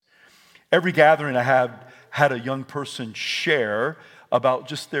Every gathering I have had a young person share about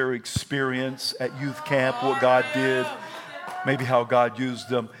just their experience at youth camp, what God did, maybe how God used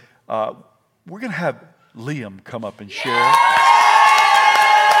them. We're going to have Liam come up and share.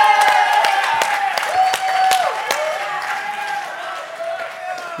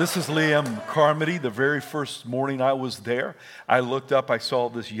 This is Liam Carmody. The very first morning I was there, I looked up, I saw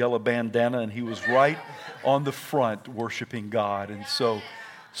this yellow bandana, and he was right on the front worshiping God. And so,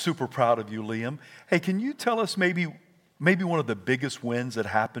 super proud of you, Liam. Hey, can you tell us maybe one of the biggest wins that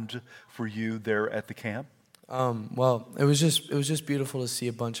happened for you there at the camp? Well, it was just beautiful to see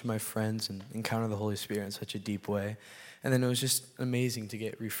a bunch of my friends and encounter the Holy Spirit in such a deep way. And then it was just amazing to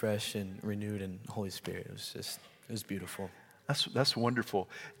get refreshed and renewed in the Holy Spirit. It was beautiful. That's wonderful.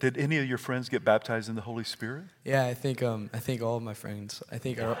 Did any of your friends get baptized in the Holy Spirit? Yeah, I think all of my friends. I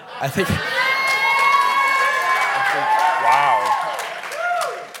think. Wow.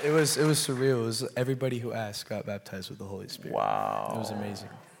 It was surreal. It was everybody who asked got baptized with the Holy Spirit. Wow. It was amazing.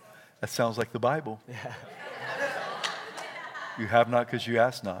 That sounds like the Bible. Yeah. You have not because you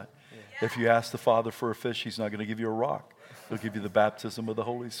ask not. Yeah. If you ask the Father for a fish, He's not going to give you a rock. He'll give you the baptism of the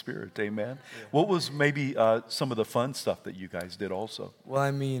Holy Spirit. Amen. Yeah. What was maybe some of the fun stuff that you guys did also? Well,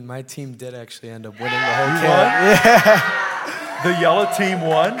 I mean, my team did actually end up winning the whole camp. Yeah. The yellow team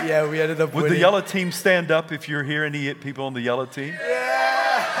won? Yeah, we ended up winning. Would the yellow team stand up if you're here? Any people on the yellow team?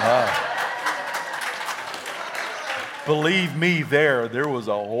 Yeah. Believe me, there was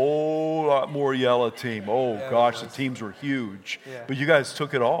a whole lot more yellow team. Oh, yeah, gosh, the teams were huge. Yeah. But you guys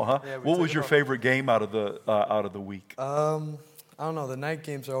took it all, huh? Yeah, what was your favorite game out of the week? I don't know. The night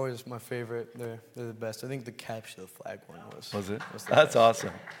games are always my favorite. They're the best. I think the capture the flag one was. Was it? Was That's best.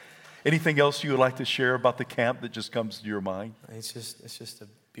 Awesome. Anything else you would like to share about the camp that just comes to your mind? It's just a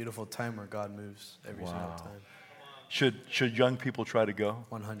beautiful time where God moves every single time. Should young people try to go?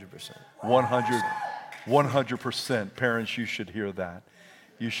 100%. 100%. Parents, you should hear that.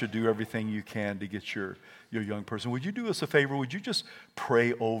 You should do everything you can to get your young person. Would you do us a favor? Would you just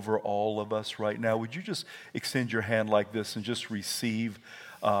pray over all of us right now? Would you just extend your hand like this and just receive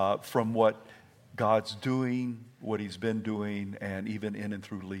from what God's doing, what He's been doing, and even in and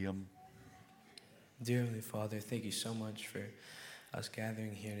through Liam? Dear Heavenly Father, thank you so much for us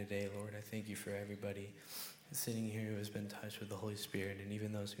gathering here today, Lord. I thank you for everybody sitting here who has been touched with the Holy Spirit, and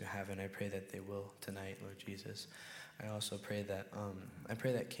even those who haven't, I pray that they will tonight, Lord Jesus. I also pray that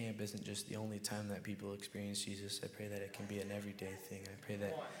camp isn't just the only time that people experience Jesus. I pray that it can be an everyday thing. I pray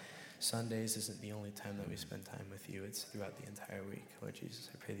that Sundays isn't the only time that we spend time with you. It's throughout the entire week, Lord Jesus.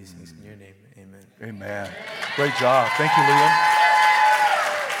 I pray these things in your name. Amen. Amen. Great job. Thank you, Liam.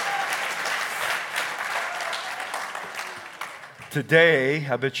 Today,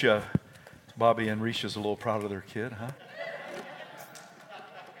 I bet you Bobby and Risha's a little proud of their kid, huh?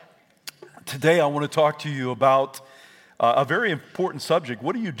 Today, I want to talk to you about a very important subject.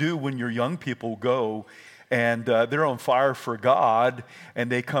 What do you do when your young people go and they're on fire for God and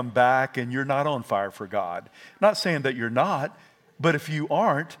they come back and you're not on fire for God? Not saying that you're not, but if you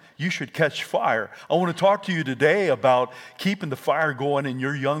aren't, you should catch fire. I want to talk to you today about keeping the fire going in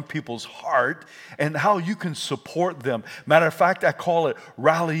your young people's heart and how you can support them. Matter of fact, I call it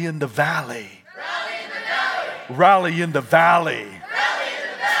Rally in the Valley. Rally in the Valley. Rally in the Valley. Rally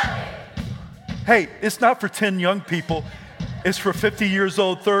in the Valley. Hey, it's not for 10 young people. It's for 50 years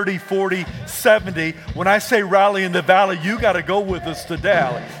old, 30, 40, 70. When I say rally in the valley, you got to go with us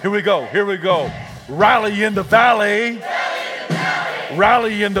today. Here we go. Rally in the valley.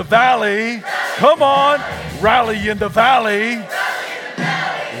 Rally in the valley. Come on. Rally in the valley.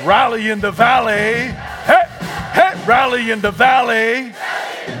 Rally in the valley. Hey, hey, rally in the valley.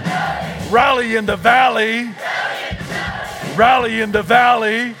 Rally in the valley. Rally in the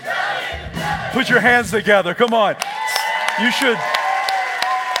valley. Put your hands together. Come on. You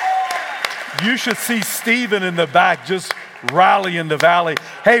should see Stephen in the back just rally in the valley.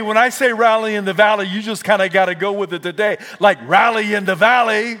 Hey, when I say rally in the valley, you just kind of got to go with it today. Like rally in the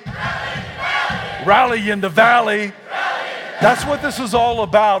valley. Rally in the valley. That's what this is all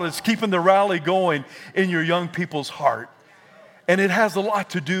about, is keeping the rally going in your young people's heart. And it has a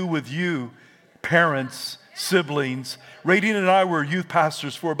lot to do with you, parents, siblings. Radine and I were youth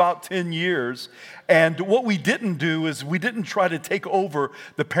pastors for about 10 years. And what we didn't do is we didn't try to take over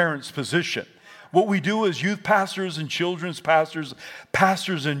the parents' position. What we do as youth pastors and children's pastors,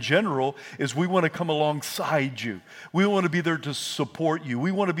 pastors in general, is we want to come alongside you. We want to be there to support you.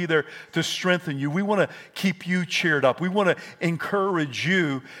 We want to be there to strengthen you. We want to keep you cheered up. We want to encourage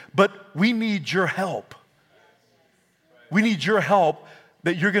you, but we need your help. We need your help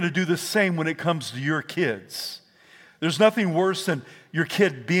that you're going to do the same when it comes to your kids. There's nothing worse than your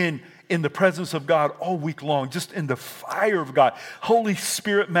kid being in the presence of God all week long, just in the fire of God. Holy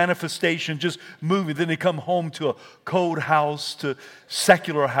Spirit manifestation, just moving. Then they come home to a cold house, to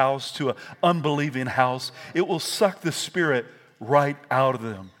secular house, to an unbelieving house. It will suck the Spirit right out of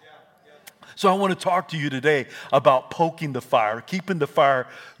them. So I want to talk to you today about poking the fire, keeping the fire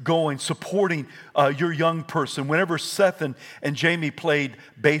going, supporting your young person. Whenever Seth and Jamie played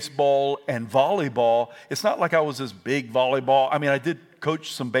baseball and volleyball, it's not like I was this big volleyball. I mean, I did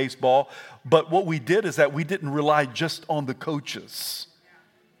coach some baseball, but what we did is that we didn't rely just on the coaches.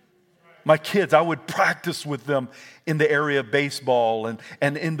 My kids, I would practice with them in the area of baseball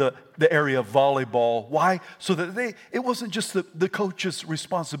and in the area of volleyball. Why? So that it wasn't just the coach's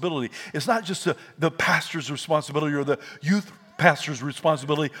responsibility. It's not just the pastor's responsibility or the youth pastor's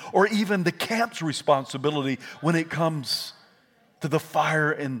responsibility or even the camp's responsibility when it comes to the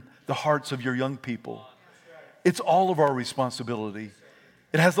fire in the hearts of your young people. It's all of our responsibility.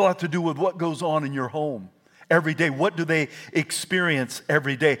 It has a lot to do with what goes on in your home every day. What do they experience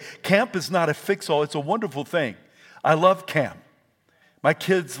every day? Camp is not a fix-all. It's a wonderful thing. I love camp. My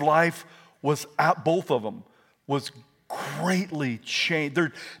kids' life was, both of them, was greatly changed.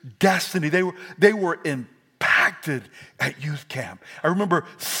 Their destiny, they were impacted at youth camp. I remember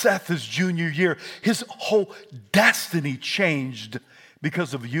Seth, his junior year, his whole destiny changed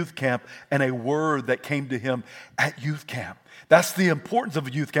because of youth camp and a word that came to him at youth camp. That's the importance of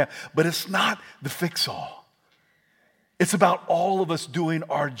a youth camp, but it's not the fix-all. It's about all of us doing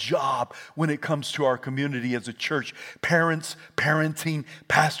our job when it comes to our community as a church. Parents, parenting,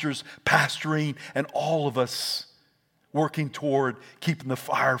 pastors, pastoring, and all of us working toward keeping the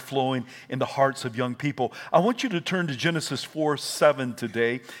fire flowing in the hearts of young people. I want you to turn to Genesis 4:7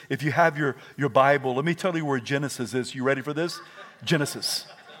 today. If you have your Bible, let me tell you where Genesis is. You ready for this? Genesis.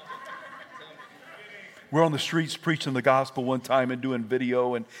 We're on the streets preaching the gospel one time and doing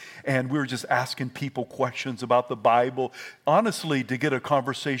video, and we were just asking people questions about the Bible, honestly, to get a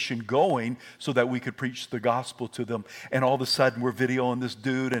conversation going so that we could preach the gospel to them. And all of a sudden, we're videoing this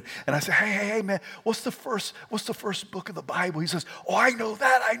dude, and I said, hey, man, what's the first book of the Bible? He says, oh, I know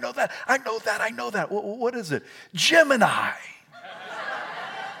that. What is it? Gemini.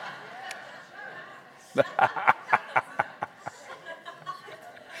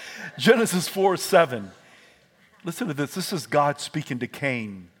 Genesis 4:7. Listen to this. This is God speaking to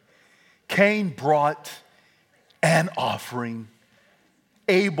Cain. Cain brought an offering.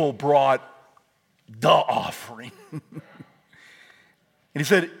 Abel brought the offering. And he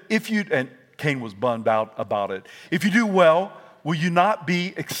said, and Cain was bummed out about it. If you do well, will you not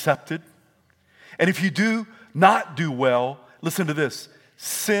be accepted? And if you do not do well, listen to this.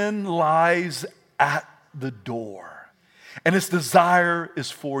 Sin lies at the door. And its desire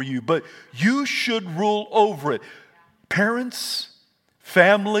is for you, but you should rule over it. Parents,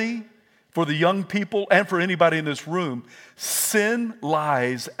 family, for the young people, and for anybody in this room, sin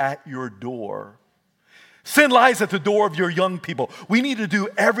lies at your door. Sin lies at the door of your young people. We need to do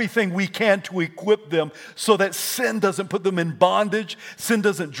everything we can to equip them so that sin doesn't put them in bondage, sin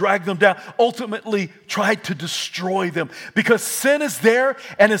doesn't drag them down, ultimately try to destroy them. Because sin is there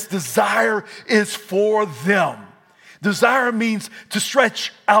and its desire is for them. Desire means to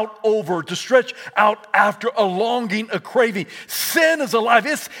stretch out over, to stretch out after, a longing, a craving. Sin is alive.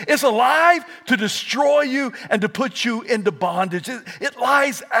 It's alive to destroy you and to put you into bondage. It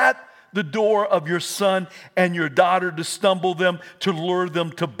lies at the door of your son and your daughter to stumble them, to lure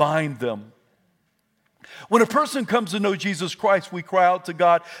them, to bind them. When a person comes to know Jesus Christ, we cry out to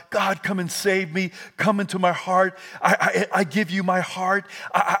God, God, come and save me. Come into my heart. I give you my heart.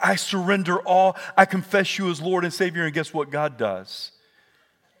 I surrender all. I confess you as Lord and Savior. And guess what God does?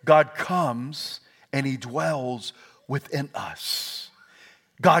 God comes and he dwells within us.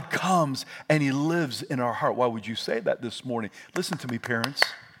 God comes and he lives in our heart. Why would you say that this morning? Listen to me, parents.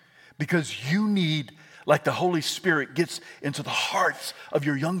 Because you need, like the Holy Spirit gets into the hearts of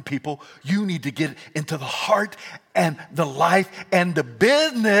your young people, you need to get into the heart and the life and the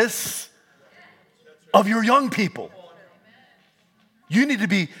business of your young people. You need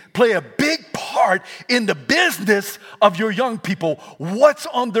to play a big part in the business of your young people. What's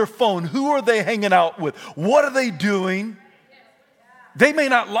on their phone? Who are they hanging out with? What are they doing? They may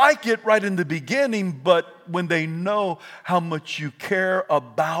not like it right in the beginning, but when they know how much you care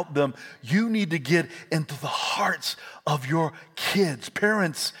about them, you need to get into the hearts of your kids.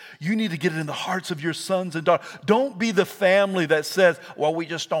 Parents, you need to get in the hearts of your sons and daughters. Don't be the family that says, well, we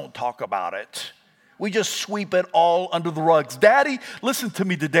just don't talk about it. We just sweep it all under the rugs. Daddy, listen to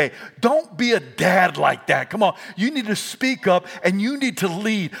me today. Don't be a dad like that. Come on. You need to speak up and you need to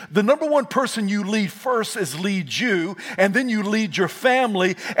lead. The number one person you lead first is lead you, and then you lead your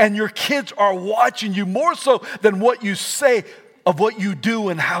family, and your kids are watching you more so than what you say of what you do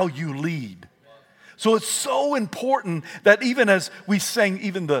and how you lead. So it's so important that even as we sang,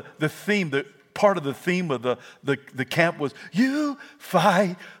 even the theme, the part of the theme of the camp was, you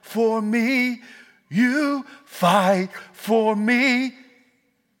fight for me. You fight for me.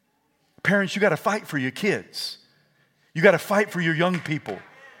 Parents, you got to fight for your kids. You got to fight for your young people.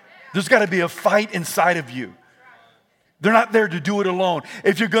 There's got to be a fight inside of you. They're not there to do it alone.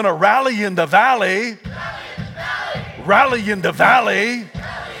 If you're going to rally in the valley, rally in the valley,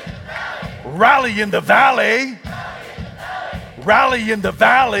 rally in the valley, rally in the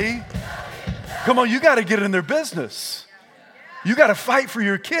valley. Come on, you got to get in their business. You got to fight for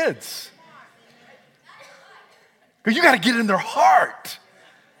your kids. Because you got to get in their heart.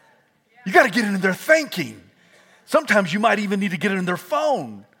 You got to get in their thinking. Sometimes you might even need to get in their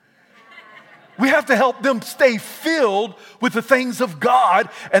phone. We have to help them stay filled with the things of God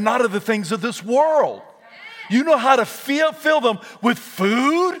and not of the things of this world. You know how to fill them with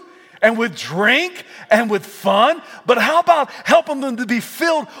food and with drink and with fun, but how about helping them to be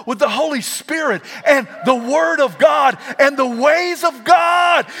filled with the Holy Spirit and the Word of God and the ways of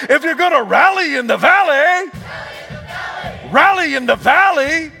God? If you're going to rally in the valley, rally in the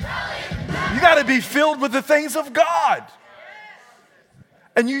valley, you got to be filled with the things of God.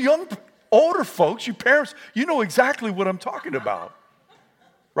 And you young, older folks, you parents, you know exactly what I'm talking about.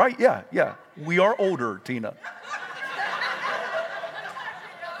 Right? Yeah. We are older, Tina.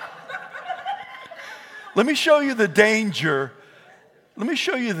 Let me show you the danger. Let me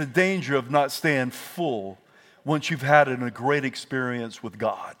show you the danger of not staying full once you've had a great experience with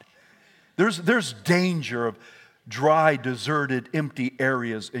God. There's danger of dry, deserted, empty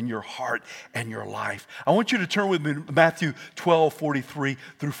areas in your heart and your life. I want you to turn with me to Matthew 12, 43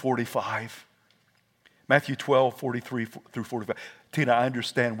 through 45. Matthew 12, 43 through 45. Tina, I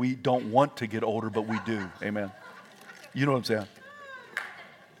understand we don't want to get older, but we do. Amen. You know what I'm saying?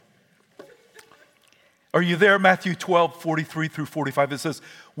 Are you there? Matthew 12, 43 through 45. It says,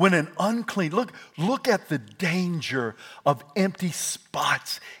 when an unclean, look at the danger of empty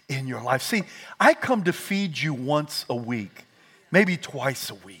spots in your life. See, I come to feed you once a week, maybe twice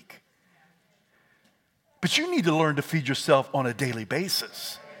a week. But you need to learn to feed yourself on a daily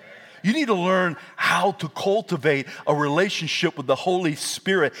basis. You need to learn how to cultivate a relationship with the Holy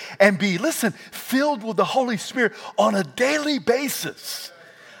Spirit and be, filled with the Holy Spirit on a daily basis.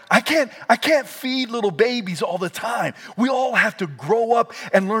 I can't feed little babies all the time. We all have to grow up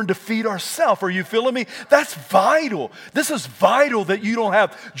and learn to feed ourselves. Are you feeling me? That's vital. This is vital that you don't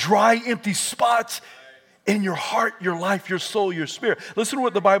have dry, empty spots in your heart, your life, your soul, your spirit. Listen to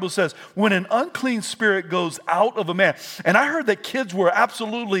what the Bible says. When an unclean spirit goes out of a man, and I heard that kids were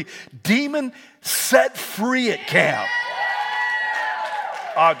absolutely demon set free at camp.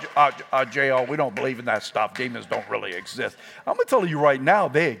 JL, we don't believe in that stuff. Demons don't really exist. I'm going to tell you right now,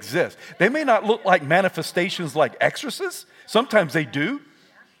 they exist. They may not look like manifestations like exorcists. Sometimes they do.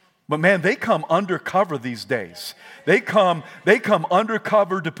 But man, they come undercover these days. They come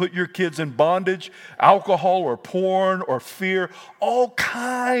undercover to put your kids in bondage, alcohol or porn or fear, all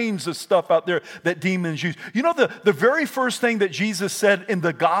kinds of stuff out there that demons use. You know, the very first thing that Jesus said in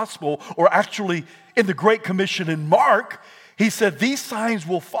the gospel, or actually in the Great Commission in Mark, he said, these signs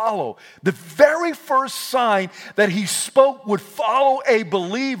will follow. The very first sign that he spoke would follow a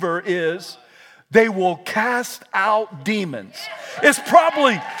believer is they will cast out demons. It's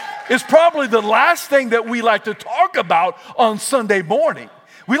probably the last thing that we like to talk about on Sunday morning.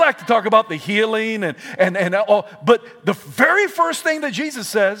 We like to talk about the healing and all, but the very first thing that Jesus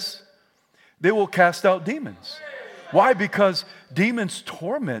says, they will cast out demons. Why? Because demons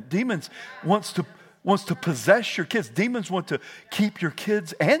torment. Demons wants to possess your kids. Demons want to keep your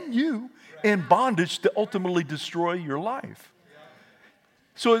kids and you in bondage to ultimately destroy your life.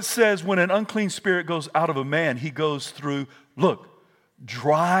 So it says when an unclean spirit goes out of a man, he goes through,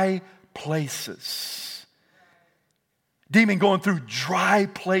 dry places. Demon going through dry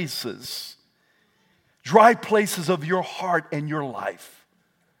places of your heart and your life.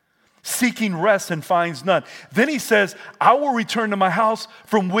 Seeking rest and finds none. Then he says, I will return to my house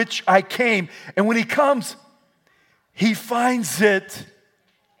from which I came. And when he comes, he finds it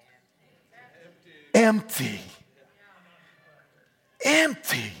empty.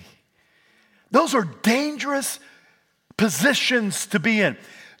 Empty. Those are dangerous positions to be in.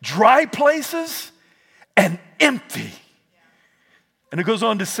 Dry places and empty. And it goes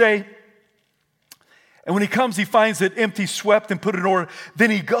on to say, And when he comes, he finds it empty, swept, and put in order.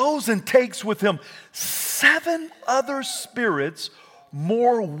 Then he goes and takes with him 7 other spirits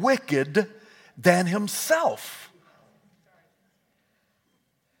more wicked than himself.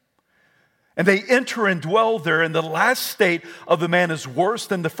 And they enter and dwell there, and the last state of the man is worse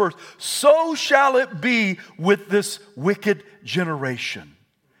than the first. So shall it be with this wicked generation.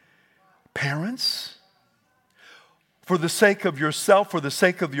 Parents, for the sake of yourself, for the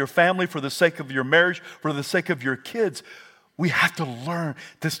sake of your family, for the sake of your marriage, for the sake of your kids, we have to learn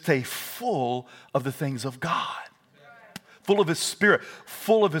to stay full of the things of God. Full of His Spirit,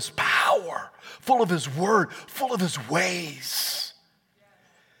 full of His power, full of His Word, full of His ways.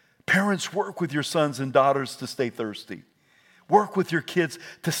 Parents, work with your sons and daughters to stay thirsty. Work with your kids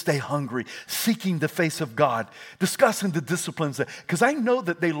to stay hungry, seeking the face of God, discussing the disciplines. Because I know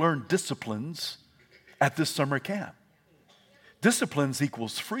that they learn disciplines at this summer camp. Disciplines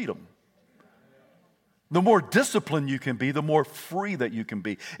equals freedom. The more disciplined you can be, the more free that you can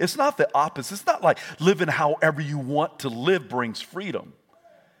be. It's not the opposite. It's not like living however you want to live brings freedom.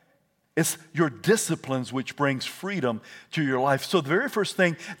 It's your disciplines which brings freedom to your life. So the very first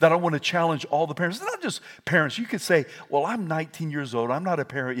thing that I want to challenge all the parents, not just parents, you could say, well, I'm 19 years old. I'm not a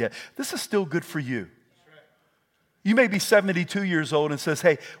parent yet. This is still good for you. You may be 72 years old and says,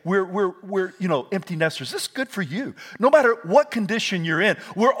 hey, we're empty nesters. This is good for you. No matter what condition you're in,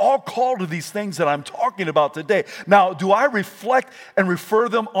 we're all called to these things that I'm talking about today. Now, do I reflect and refer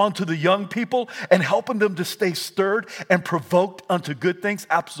them onto the young people and helping them to stay stirred and provoked unto good things?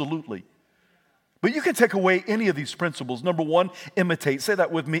 Absolutely. But you can take away any of these principles. Number 1, imitate. Say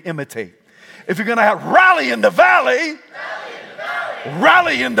that with me, imitate. If you're going to have rally in the valley,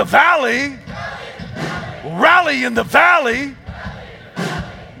 rally in the valley, rally in the valley,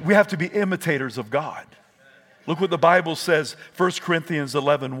 we have to be imitators of God. Look what the Bible says, 1 Corinthians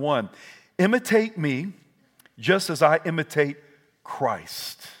 11:1. Imitate me just as I imitate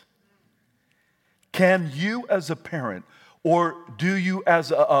Christ. Can you as a parent, or do you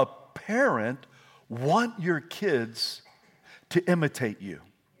as a parent want your kids to imitate you?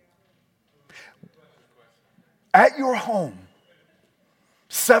 At your home,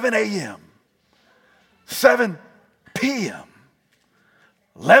 7 a.m., 7 p.m.,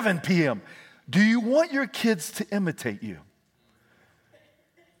 11 p.m. Do you want your kids to imitate you?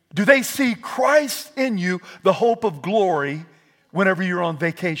 Do they see Christ in you, the hope of glory, whenever you're on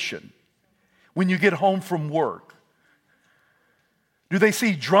vacation, when you get home from work? Do they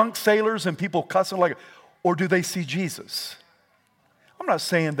see drunk sailors and people cussing or do they see Jesus? I'm not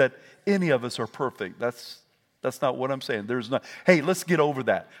saying that any of us are perfect. That's not what I'm saying. Hey, let's get over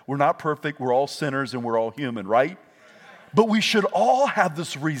that. We're not perfect. We're all sinners and we're all human, right? But we should all have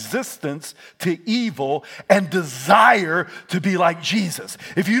this resistance to evil and desire to be like Jesus.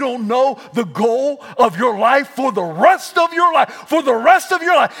 If you don't know the goal of your life for the rest of your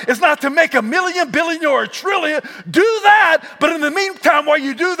life, it's not to make a million, billion, or a trillion. Do that. But in the meantime, while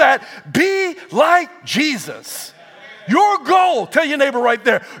you do that, be like Jesus. Your goal, tell your neighbor right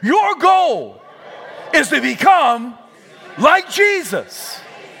there, your goal is to become like Jesus.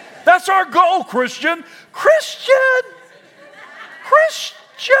 That's our goal, Christian.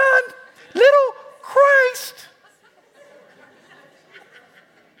 Little Christ.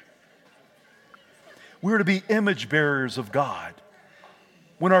 We're to be image bearers of God.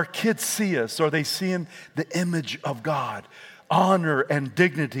 When our kids see us, are they seeing the image of God? Honor and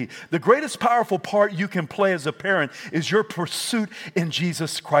dignity. The greatest powerful part you can play as a parent is your pursuit in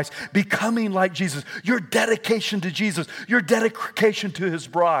Jesus Christ, becoming like Jesus, your dedication to Jesus, your dedication to His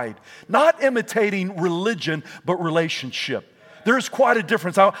bride. Not imitating religion, but relationship. There's quite a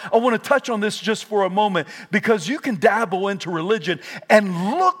difference. I want to touch on this just for a moment because you can dabble into religion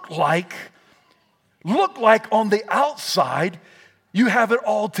and look like on the outside you have it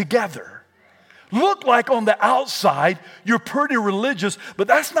all together. Look like on the outside you're pretty religious, but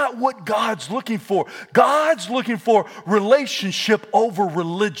that's not what God's looking for. God's looking for relationship over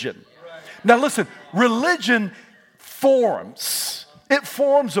religion. Now listen, religion forms. It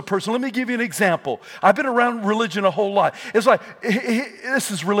forms a person. Let me give you an example. I've been around religion a whole lot. It's like,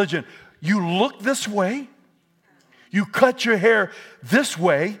 this is religion. You look this way. You cut your hair this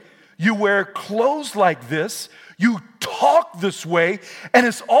way. You wear clothes like this. You talk this way. And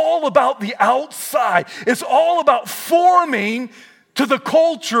it's all about the outside. It's all about forming to the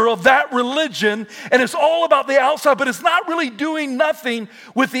culture of that religion. And it's all about the outside, but it's not really doing nothing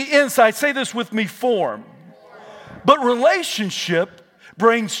with the inside. Say this with me, form. But relationship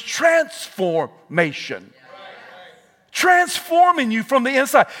brings transformation. Transforming you from the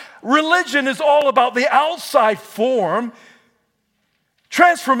inside. Religion is all about the outside form.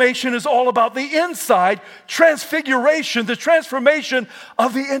 Transformation is all about the inside. Transfiguration, the transformation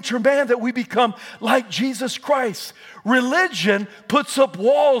of the inner man, that we become like Jesus Christ. Religion puts up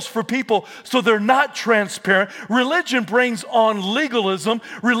walls for people so they're not transparent. Religion brings on legalism.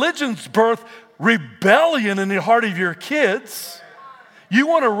 Religion's birth rebellion in the heart of your kids. You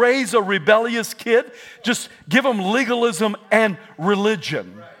want to raise a rebellious kid? Just give them legalism and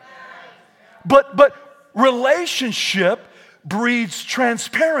religion. But relationship breeds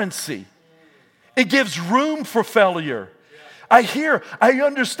transparency. It gives room for failure. I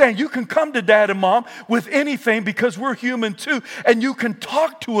understand. You can come to dad and mom with anything because we're human too, and you can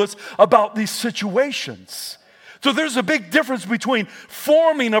talk to us about these situations. So there's a big difference between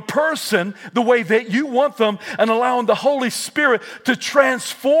forming a person the way that you want them and allowing the Holy Spirit to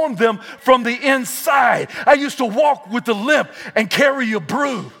transform them from the inside. I used to walk with a limp and carry a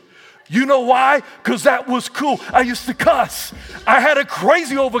broom. You know why? Because that was cool. I used to cuss. I had a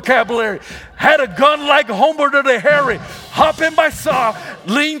crazy old vocabulary. Had a gun like Homer to the Harry. Hop in my saw,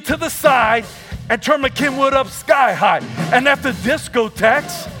 lean to the side, and turn my Kenwood up sky high. And after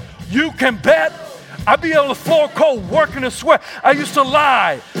discotheques, you can bet I'd be able to floor cold, working and sweat. I used to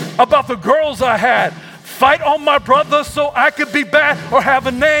lie about the girls I had, fight on my brother so I could be bad or have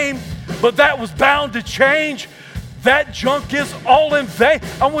a name, but that was bound to change. That junk is all in vain.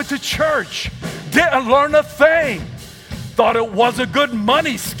 I went to church, didn't learn a thing. Thought it was a good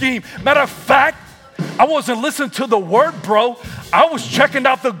money scheme. Matter of fact, I wasn't listening to the word, bro. I was checking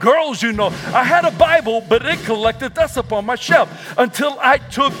out the girls, you know. I had a Bible, but it collected dust up on my shelf until I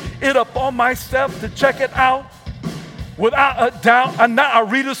took it up on myself to check it out. Without a doubt, and now I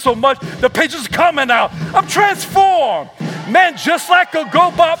read it so much, the pages are coming out. I'm transformed. Man, just like a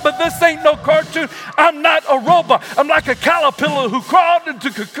GoBot, but this ain't no cartoon. I'm not a robot. I'm like a caterpillar who crawled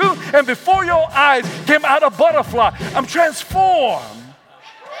into cocoon, and before your eyes came out a butterfly. I'm transformed.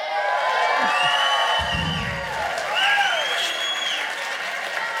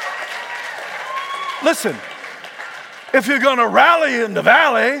 Listen, if you're going to rally in the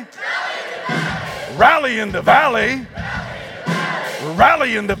valley, rally in the valley,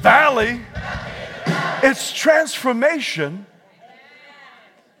 rally in the valley, it's transformation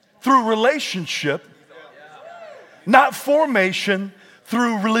through relationship, not formation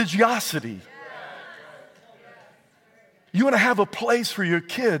through religiosity. You want to have a place for your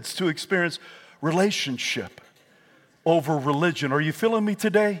kids to experience relationship over religion. Are you feeling me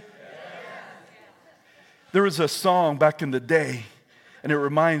today? There was a song back in the day, and it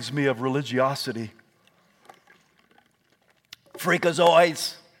reminds me of religiosity.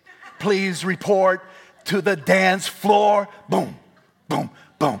 Freakazoids, please report to the dance floor. Boom, boom,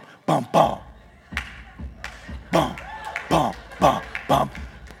 boom, boom, boom. Boom, boom, boom, boom.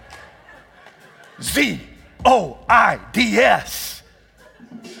 Z-O-I-D-S.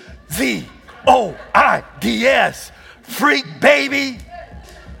 Z-O-I-D-S. Freak, baby.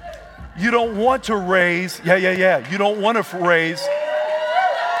 You don't want to raise, You don't want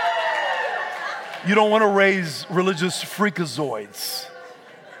to raise religious freakazoids.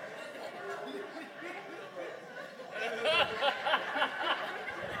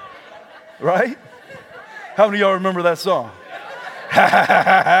 Right? How many of y'all remember that song?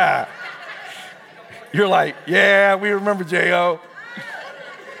 You're like, yeah, we remember J.O.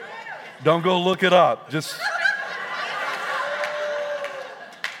 Don't go look it up. Just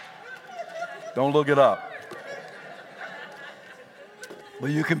don't look it up. But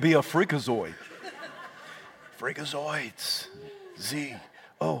you can be a freakazoid. Freakazoids.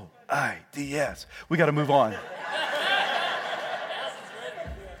 Z-O-I-D-S. We got to move on.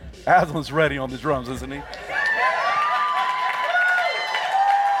 Aslan's ready on the drums, isn't he?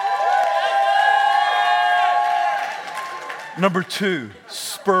 Number 2,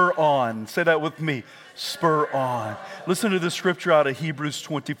 spur on. Say that with me. Spur on. Listen to the scripture out of Hebrews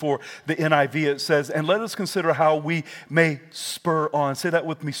 24, the NIV. It says, and let us consider how we may spur on. Say that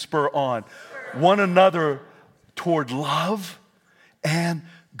with me, spur on. One another toward love and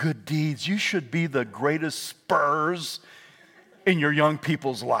good deeds. You should be the greatest spurs in your young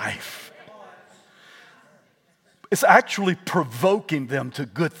people's life. It's actually provoking them to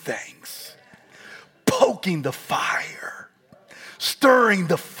good things, poking the fire, stirring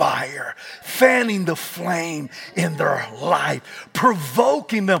the fire, fanning the flame in their life,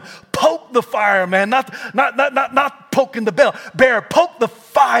 provoking them. Poke the fire, man, not poking the bear. Poke the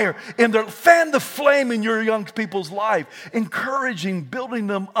fire in their, fan the flame in your young people's life, encouraging, building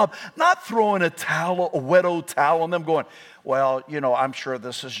them up, not throwing a wet old towel on them, going, well, I'm sure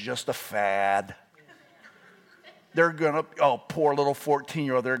this is just a fad. They're poor little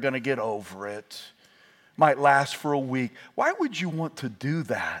 14-year-old, they're going to get over it. might last for a week. Why would you want to do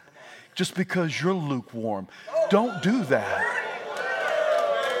that just because you're lukewarm? Don't do that.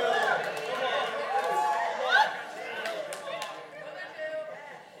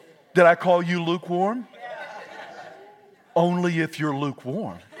 Did I call you lukewarm? Only if you're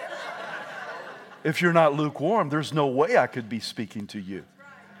lukewarm. If you're not lukewarm, there's no way I could be speaking to you,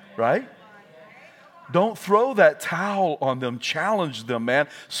 right? Don't throw that towel on them. Challenge them, man.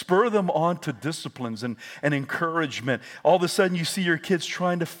 Spur them on to disciplines and encouragement. All of a sudden, you see your kids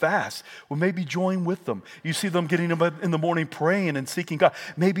trying to fast. Well, maybe join with them. You see them getting up in the morning praying and seeking God.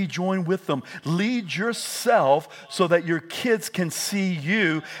 Maybe join with them. Lead yourself so that your kids can see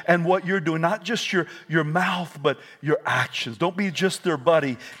you and what you're doing. Not just your mouth, but your actions. Don't be just their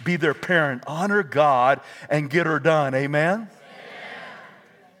buddy. Be their parent. Honor God and get her done. Amen?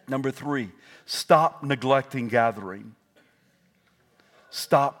 Number 3. Stop neglecting gathering.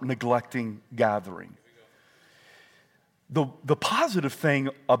 Stop neglecting gathering. The positive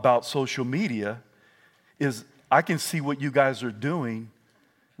thing about social media is I can see what you guys are doing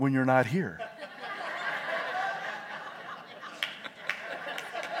when you're not here.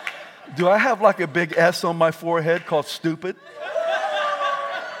 Do I have like a big S on my forehead called stupid?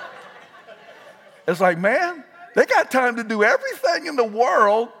 It's like, man, they got time to do everything in the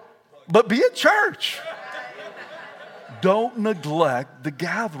world but be at church. Don't neglect the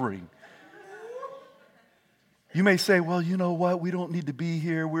gathering. You may say, well, you know what? We don't need to be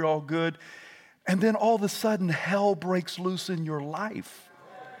here. We're all good. And then all of a sudden, hell breaks loose in your life.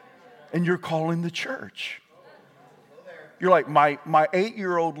 And you're calling the church. You're like, my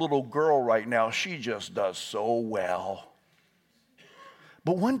 8-year-old little girl right now, she just does so well.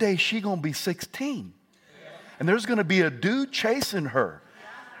 But one day, she's going to be 16. And there's going to be a dude chasing her.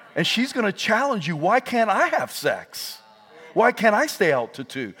 And she's going to challenge you, why can't I have sex? Why can't I stay out to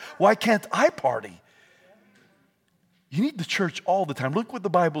 2? Why can't I party? You need the church all the time. Look what the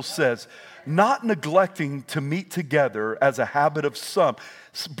Bible says. Not neglecting to meet together as a habit of some.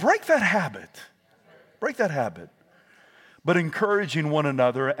 Break that habit. Break that habit. But encouraging one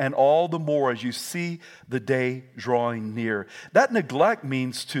another, and all the more as you see the day drawing near. That neglect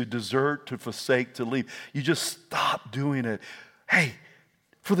means to desert, to forsake, to leave. You just stop doing it. Hey,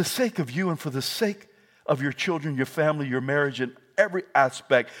 for the sake of you and for the sake of your children, your family, your marriage, and every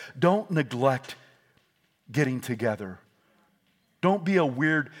aspect, don't neglect getting together. Don't be a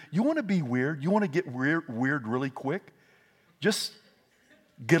weird. You want to be weird? You want to get weird really quick? Just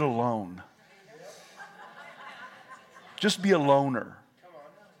get alone. Just be a loner.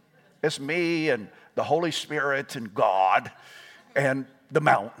 It's me and the Holy Spirit and God and the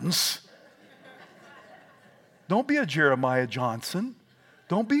mountains. Don't be a Jeremiah Johnson.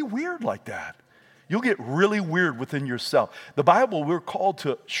 Don't be weird like that. You'll get really weird within yourself. The Bible, we're called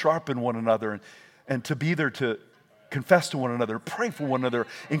to sharpen one another and to be there to confess to one another, pray for one another,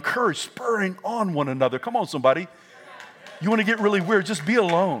 encourage, spurring on one another. Come on, somebody. You want to get really weird, just be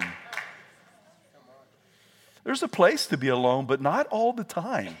alone. There's a place to be alone, but not all the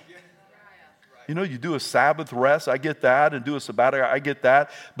time. You know, you do a Sabbath rest, I get that, and do a sabbatical, I get that.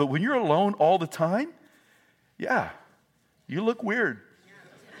 But when you're alone all the time, yeah, you look weird.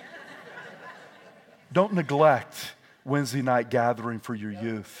 Don't neglect Wednesday night gathering for your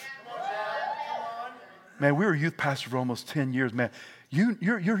youth. Man, we were youth pastors for almost 10 years. Man,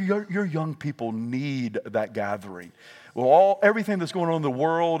 your young people need that gathering. Well, everything that's going on in the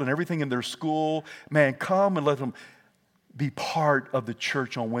world and everything in their school, man, come and let them be part of the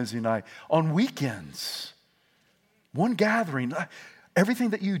church on Wednesday night. On weekends, one gathering.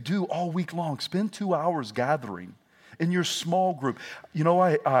 Everything that you do all week long, spend 2 hours gathering in your small group. You know,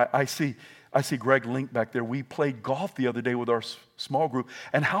 I see Greg Link back there. We played golf the other day with our small group.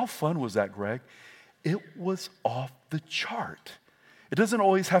 And how fun was that, Greg? It was off the chart. It doesn't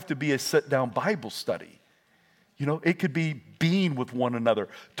always have to be a sit-down Bible study. You know, it could be being with one another,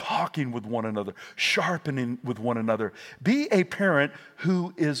 talking with one another, sharpening with one another. Be a parent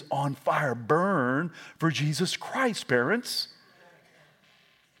who is on fire. Burn for Jesus Christ, parents.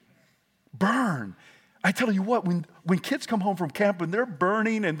 Burn. I tell you what, when kids come home from camp and they're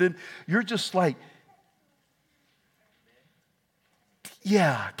burning and then you're just like,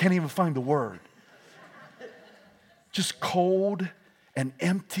 yeah, can't even find the word. Just cold and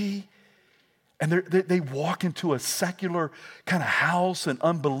empty. And they walk into a secular kind of house and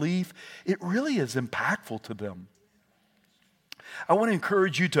unbelief. It really is impactful to them. I want to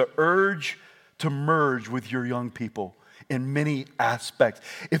encourage you to urge to merge with your young people in many aspects.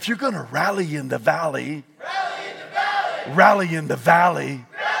 If you're going to rally in the valley, rally in the valley, rally in the valley,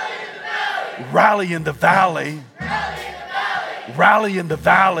 rally in the valley, rally in the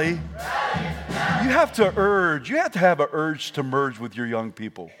valley, You have to have an urge to merge with your young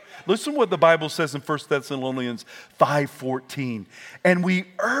people. Listen to what the Bible says in 1 Thessalonians 5:14. And we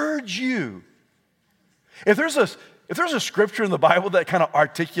urge you. If there's a scripture in the Bible that kind of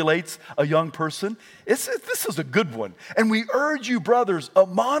articulates a young person, this is a good one. And we urge you, brothers,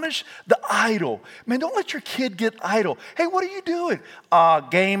 admonish the idle. Man, don't let your kid get idle. Hey, what are you doing?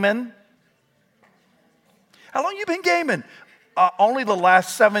 Gaming. How long you been gaming? Only the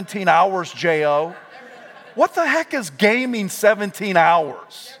last 17 hours, J.O. What the heck is gaming 17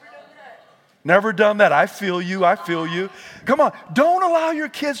 hours? Never done that. I feel you. Come on. Don't allow your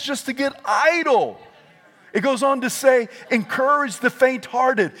kids just to get idle. It goes on to say, encourage the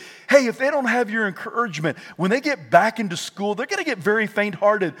faint-hearted. Hey, if they don't have your encouragement, when they get back into school, they're going to get very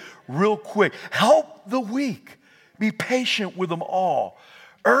faint-hearted real quick. Help the weak. Be patient with them all.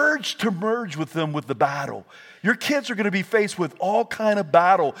 Urge to merge with them with the battle. Your kids are going to be faced with all kind of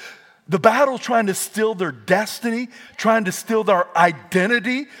battle. The battle trying to steal their destiny, trying to steal their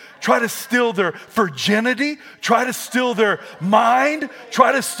identity, try to steal their virginity, try to steal their mind,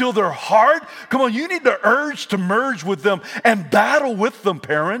 try to steal their heart. Come on, you need the urge to merge with them and battle with them,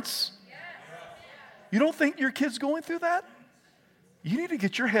 parents. You don't think your kid's going through that? You need to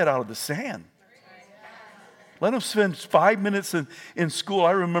get your head out of the sand. Let them spend 5 minutes in school.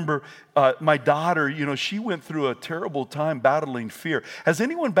 I remember my daughter, she went through a terrible time battling fear. Has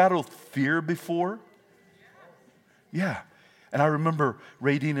anyone battled fear before? Yeah. And I remember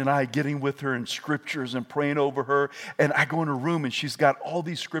Radine and I getting with her in scriptures and praying over her. And I go in her room and she's got all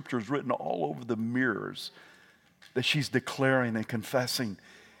these scriptures written all over the mirrors that she's declaring and confessing.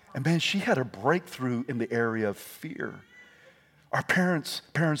 And man, she had a breakthrough in the area of fear. Our parents,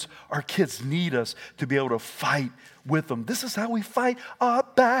 our kids need us to be able to fight with them. This is how we fight our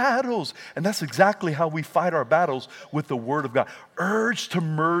battles. And that's exactly how we fight our battles with the Word of God. Urge to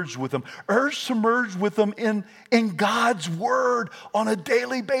merge with them. Urge to merge with them in God's Word on a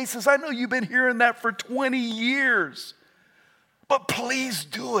daily basis. I know you've been hearing that for 20 years. But please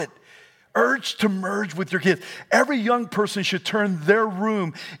do it. Urge to merge with your kids. Every young person should turn their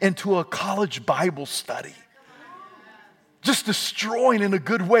room into a college Bible study. Just destroying in a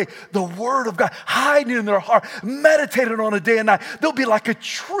good way the Word of God, hiding in their heart, meditating on it day and night. They'll be like a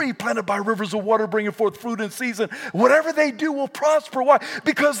tree planted by rivers of water, bringing forth fruit in season. Whatever they do will prosper. Why?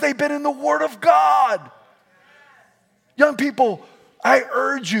 Because they've been in the Word of God. Young people, I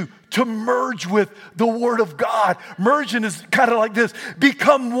urge you to merge with the Word of God. Merging is kind of like this.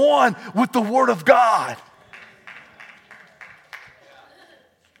 Become one with the Word of God.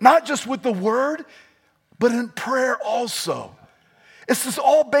 Not just with the Word, but in prayer also. This is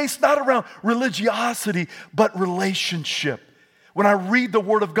all based not around religiosity, but relationship. When I read the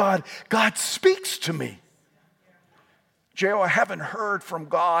Word of God, God speaks to me. J.O., I haven't heard from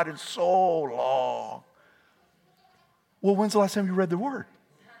God in so long. Well, when's the last time you read the Word?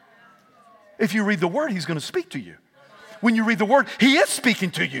 If you read the Word, He's going to speak to you. When you read the Word, He is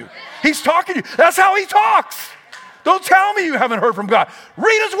speaking to you. He's talking to you. That's how He talks. Don't tell me you haven't heard from God.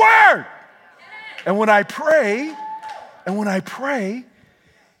 Read His Word. And when I pray,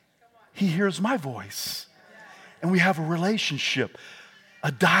 He hears my voice. And we have a relationship,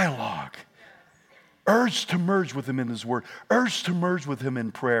 a dialogue. Urge to merge with Him in His Word. Urge to merge with Him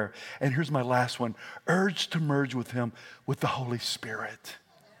in prayer. And here's my last one. Urge to merge with Him with the Holy Spirit.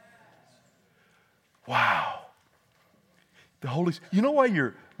 Wow. You know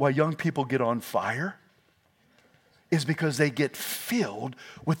why young people get on fire? Is because they get filled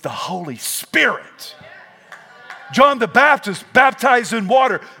with the Holy Spirit. John the Baptist baptized in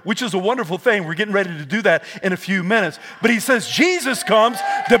water, which is a wonderful thing. We're getting ready to do that in a few minutes. But he says Jesus comes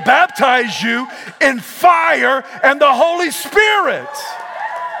to baptize you in fire and the Holy Spirit.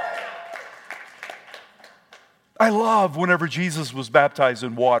 I love whenever Jesus was baptized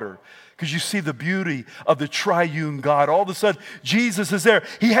in water, because you see the beauty of the triune God. All of a sudden, Jesus is there.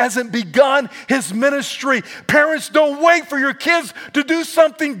 He hasn't begun His ministry. Parents, don't wait for your kids to do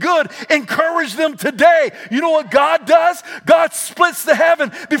something good. Encourage them today. You know what God does? God splits the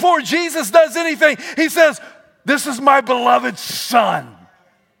heaven. Before Jesus does anything, He says, "This is my beloved Son,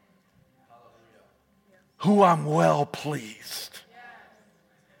 who I'm well pleased."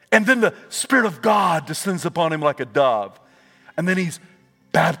 And then the Spirit of God descends upon Him like a dove. And then He's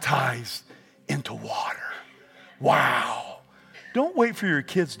baptized into water. Wow. Don't wait for your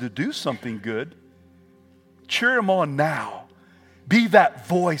kids to do something good. Cheer them on now. Be that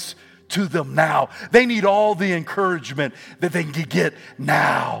voice to them now. They need all the encouragement that they can get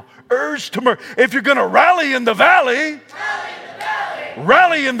now. Urge to merge. If you're going to rally in the valley,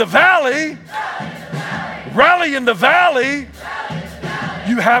 rally in the valley, rally in the valley,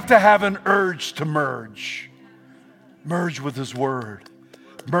 You have to have an urge to merge. Merge with His Word.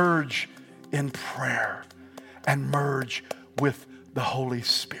 Merge in prayer. And merge with the Holy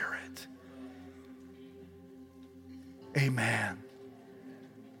Spirit. Amen.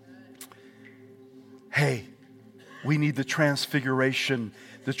 Hey, we need the transfiguration,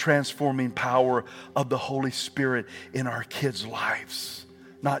 the transforming power of the Holy Spirit in our kids' lives,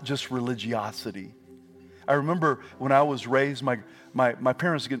 not just religiosity. I remember when I was raised, my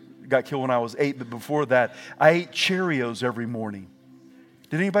parents got killed when I was 8, but before that, I ate Cheerios every morning.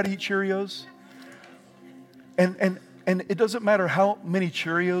 Did anybody eat Cheerios? And it doesn't matter how many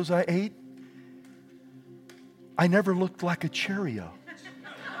Cheerios I ate, I never looked like a Cheerio.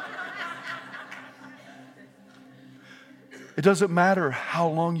 It doesn't matter how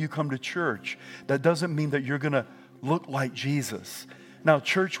long you come to church. That doesn't mean that you're going to look like Jesus. Now,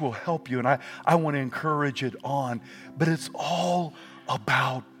 church will help you, and I want to encourage it on, but it's all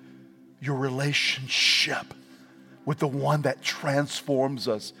about your relationship with the one that transforms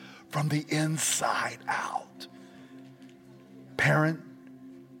us from the inside out. Parent,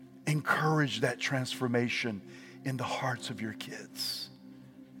 encourage that transformation in the hearts of your kids.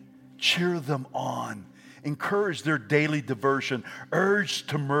 Cheer them on. Encourage their daily diversion. Urge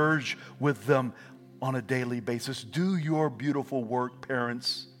to merge with them on a daily basis. Do your beautiful work,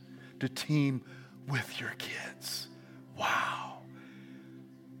 parents, to team with your kids. Wow.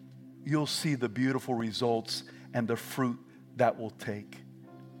 You'll see the beautiful results and the fruit that will take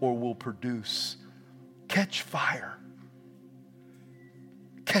or will produce. Catch fire.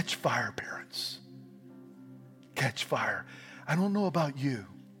 Catch fire, parents. Catch fire. I don't know about you,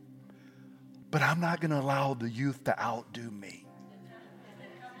 but I'm not going to allow the youth to outdo me.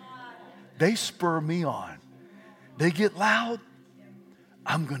 They spur me on. They get loud,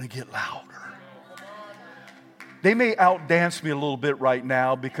 I'm going to get louder. They may outdance me a little bit right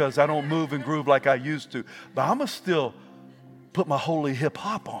now because I don't move and groove like I used to, but I'm going to still put my holy hip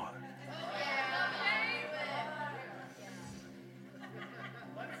hop on.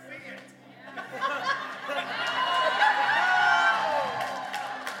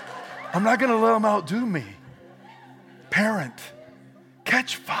 I'm not going to let them outdo me. Parent,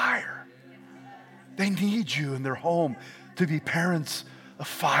 catch fire. They need you in their home to be parents of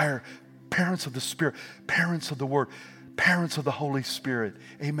fire, parents of the Spirit, parents of the Word, parents of the Holy Spirit.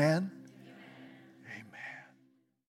 Amen?